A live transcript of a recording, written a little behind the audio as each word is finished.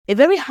A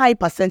very high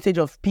percentage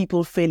of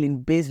people fail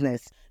in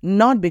business,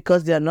 not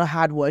because they are not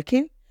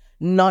hardworking,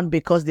 not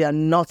because they are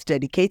not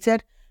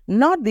dedicated,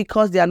 not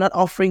because they are not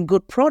offering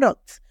good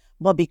products,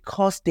 but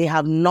because they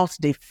have not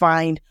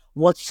defined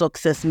what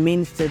success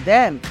means to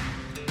them.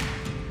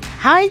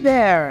 Hi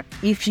there!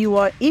 If you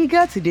are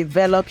eager to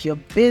develop your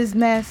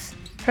business,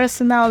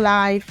 personal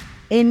life,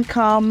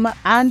 income,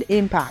 and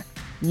impact,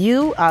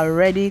 you are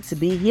ready to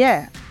be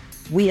here.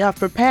 We have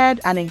prepared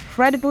an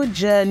incredible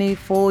journey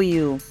for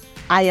you.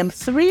 I am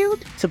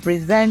thrilled to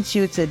present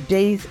you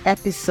today's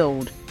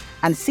episode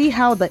and see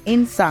how the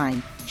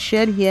insight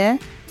shared here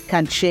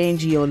can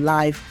change your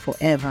life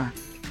forever.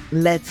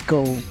 Let's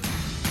go.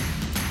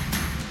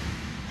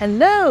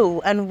 Hello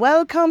and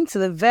welcome to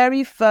the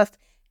very first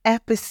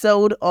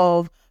episode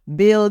of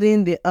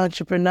Building the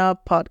Entrepreneur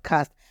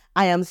Podcast.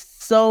 I am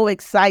so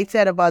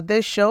excited about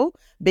this show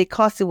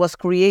because it was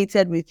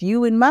created with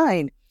you in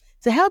mind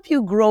to help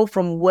you grow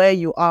from where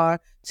you are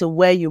to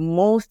where you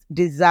most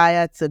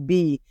desire to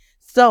be.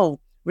 So,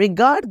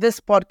 regard this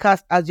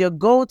podcast as your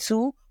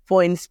go-to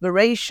for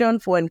inspiration,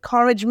 for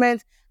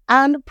encouragement,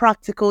 and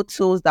practical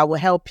tools that will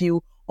help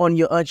you on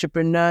your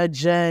entrepreneur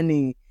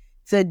journey.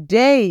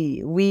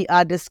 Today, we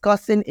are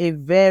discussing a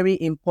very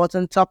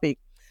important topic,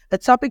 a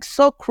topic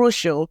so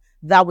crucial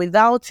that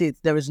without it,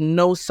 there is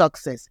no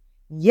success.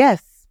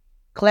 Yes,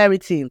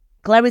 clarity.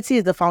 Clarity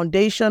is the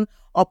foundation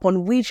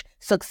upon which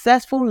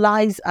successful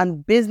lives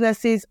and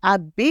businesses are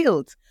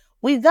built.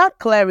 Without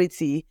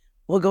clarity,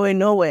 we're going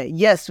nowhere.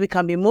 Yes, we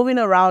can be moving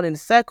around in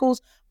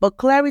circles, but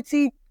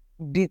clarity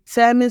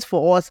determines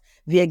for us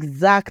the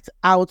exact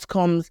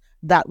outcomes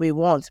that we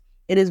want.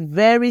 It is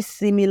very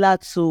similar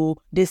to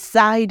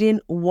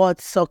deciding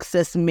what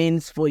success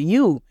means for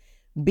you,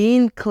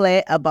 being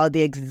clear about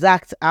the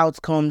exact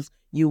outcomes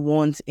you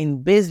want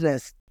in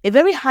business. A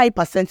very high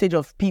percentage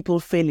of people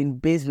fail in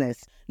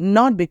business,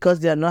 not because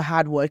they are not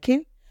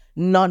hardworking,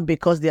 not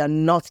because they are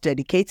not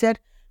dedicated,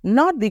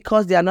 not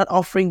because they are not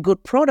offering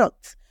good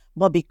products,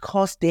 but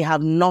because they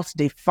have not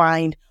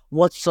defined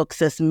what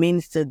success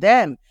means to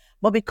them.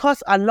 But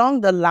because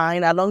along the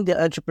line, along the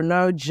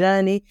entrepreneurial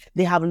journey,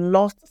 they have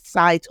lost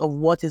sight of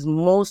what is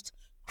most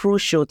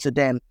crucial to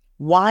them.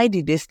 Why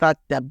did they start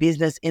their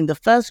business in the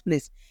first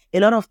place?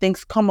 A lot of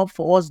things come up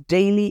for us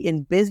daily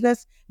in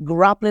business,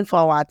 grappling for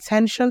our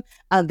attention,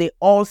 and they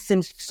all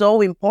seem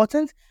so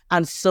important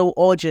and so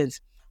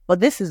urgent. But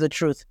this is the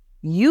truth.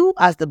 You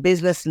as the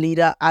business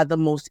leader are the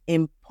most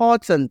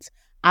important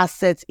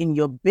assets in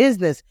your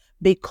business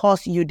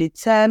because you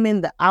determine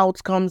the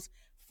outcomes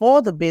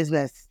for the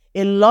business.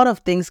 A lot of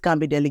things can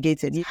be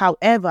delegated.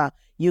 However,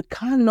 you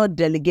cannot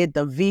delegate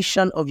the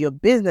vision of your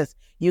business.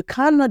 You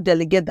cannot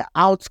delegate the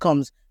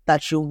outcomes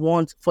that you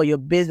want for your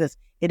business.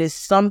 It is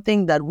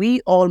something that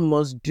we all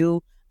must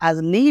do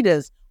as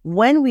leaders.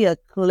 When we are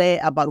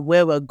clear about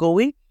where we're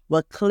going,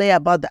 we're clear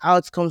about the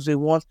outcomes we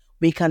want,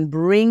 we can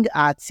bring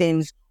our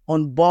teams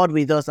on board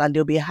with us and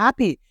they'll be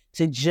happy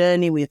to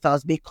journey with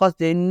us because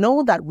they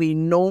know that we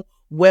know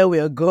where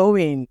we're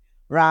going,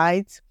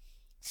 right?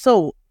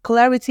 So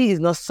clarity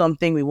is not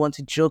something we want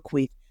to joke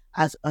with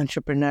as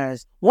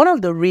entrepreneurs. One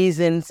of the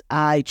reasons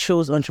I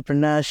chose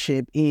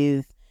entrepreneurship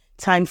is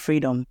time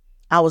freedom.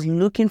 I was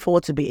looking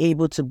forward to be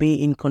able to be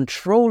in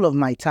control of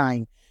my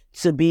time,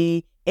 to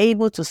be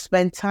able to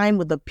spend time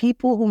with the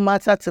people who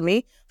matter to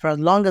me for as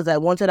long as I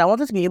wanted. I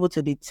wanted to be able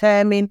to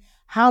determine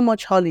how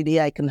much holiday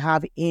I can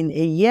have in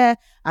a year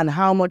and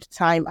how much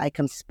time I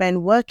can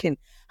spend working.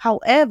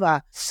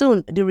 However,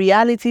 soon the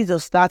realities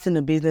of starting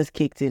a business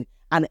kicked in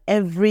and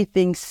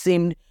everything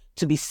seemed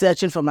to be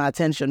searching for my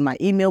attention. My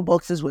email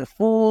boxes were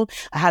full.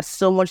 I had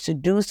so much to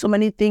do, so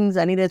many things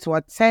I needed to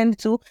attend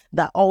to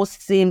that all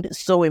seemed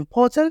so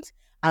important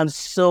and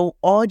so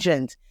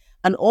urgent.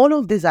 And all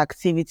of these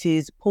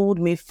activities pulled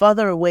me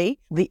further away,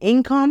 the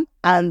income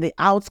and the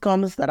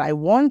outcomes that I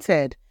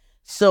wanted.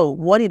 So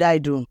what did I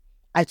do?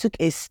 I took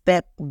a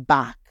step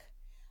back.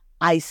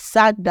 I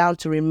sat down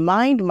to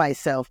remind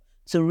myself,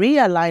 to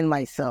realign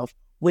myself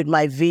with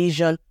my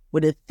vision,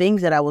 with the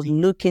things that I was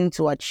looking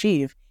to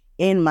achieve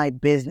in my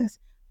business.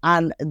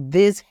 And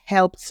this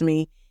helped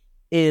me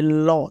a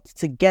lot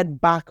to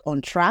get back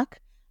on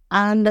track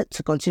and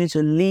to continue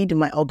to lead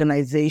my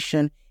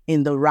organization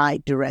in the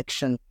right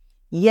direction.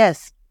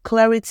 Yes,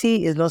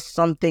 clarity is not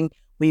something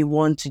we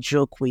want to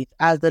joke with.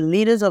 As the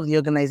leaders of the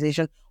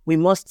organization, we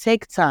must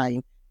take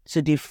time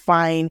to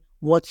define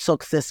what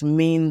success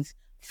means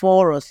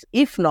for us.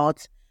 If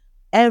not,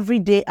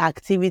 everyday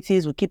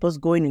activities will keep us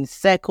going in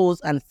circles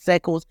and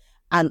circles,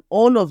 and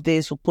all of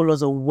this will pull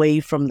us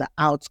away from the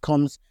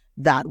outcomes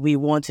that we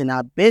want in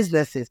our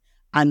businesses,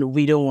 and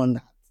we don't want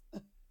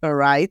that. All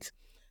right?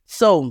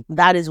 So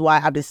that is why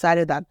I've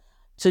decided that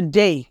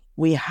today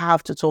we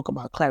have to talk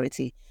about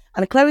clarity.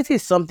 And clarity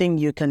is something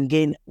you can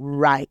gain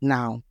right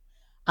now.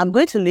 I'm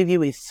going to leave you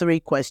with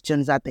 3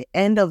 questions at the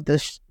end of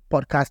this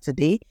podcast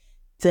today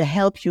to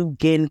help you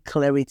gain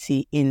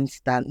clarity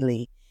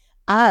instantly.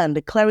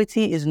 And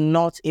clarity is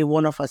not a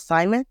one-off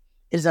assignment.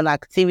 It's an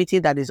activity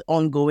that is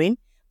ongoing,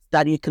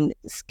 that you can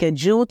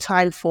schedule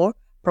time for,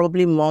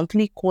 probably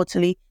monthly,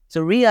 quarterly, to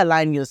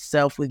realign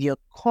yourself with your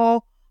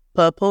core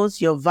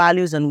purpose, your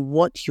values, and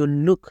what you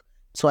look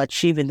to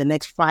achieve in the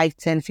next 5,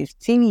 10,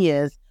 15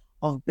 years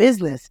of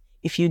business.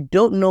 If you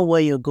don't know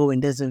where you're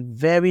going, there's a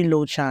very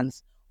low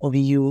chance of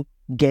you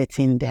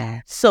getting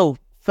there. So,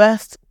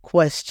 first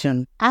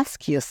question,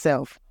 ask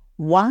yourself,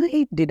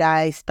 why did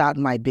I start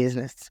my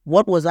business?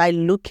 What was I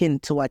looking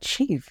to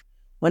achieve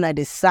when I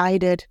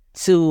decided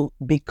to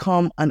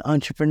become an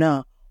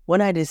entrepreneur? When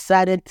I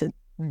decided to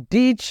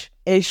ditch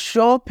a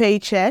sure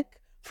paycheck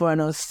for an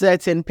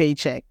uncertain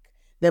paycheck?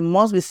 There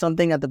must be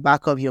something at the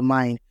back of your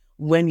mind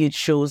when you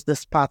chose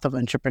this path of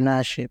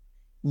entrepreneurship.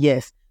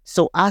 Yes.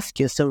 So ask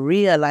yourself,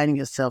 realign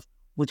yourself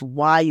with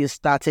why you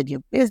started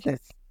your business.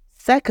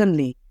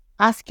 Secondly,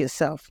 ask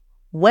yourself,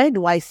 where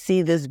do I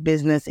see this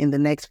business in the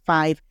next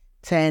 5,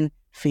 10,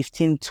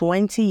 15,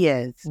 20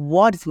 years?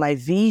 What is my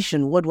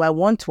vision? What do I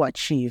want to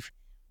achieve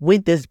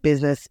with this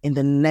business in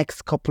the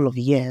next couple of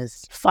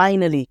years?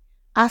 Finally,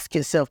 ask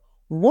yourself,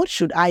 what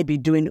should I be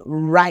doing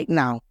right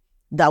now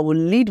that will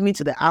lead me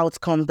to the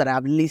outcomes that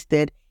I've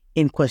listed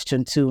in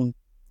question 2?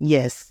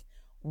 Yes.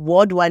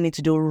 What do I need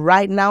to do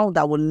right now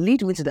that will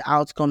lead me to the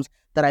outcomes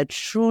that I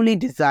truly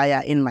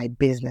desire in my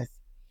business?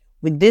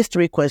 With these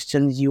 3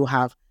 questions, you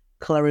have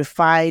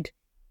clarified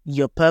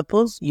your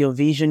purpose, your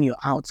vision, your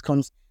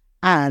outcomes.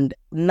 And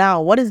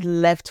now what is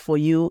left for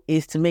you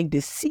is to make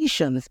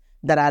decisions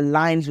that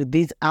aligns with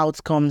these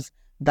outcomes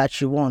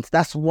that you want.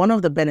 That's one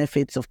of the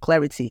benefits of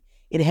clarity.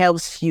 It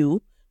helps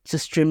you to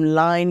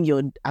streamline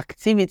your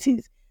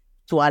activities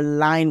to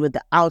align with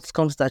the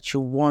outcomes that you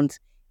want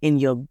in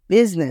your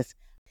business.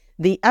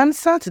 The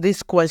answer to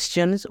these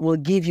questions will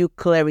give you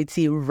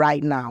clarity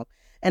right now.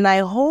 And I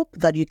hope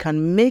that you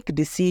can make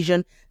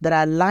decisions that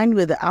are aligned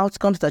with the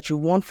outcomes that you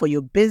want for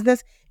your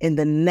business in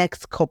the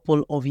next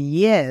couple of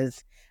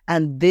years.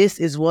 And this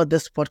is what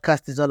this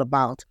podcast is all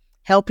about,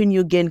 helping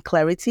you gain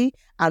clarity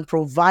and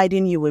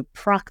providing you with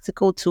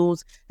practical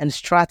tools and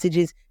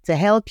strategies to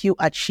help you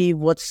achieve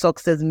what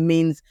success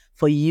means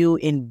for you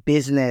in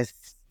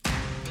business.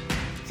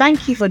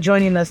 Thank you for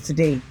joining us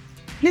today.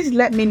 Please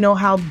let me know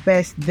how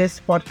best this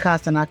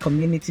podcast and our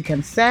community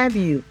can serve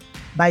you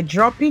by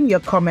dropping your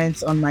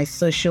comments on my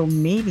social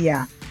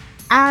media.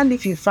 And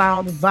if you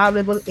found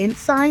valuable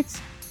insights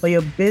for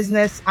your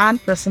business and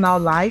personal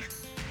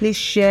life, please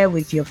share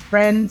with your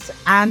friends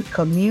and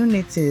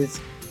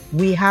communities.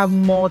 We have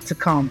more to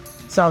come.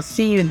 So I'll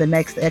see you in the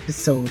next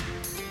episode.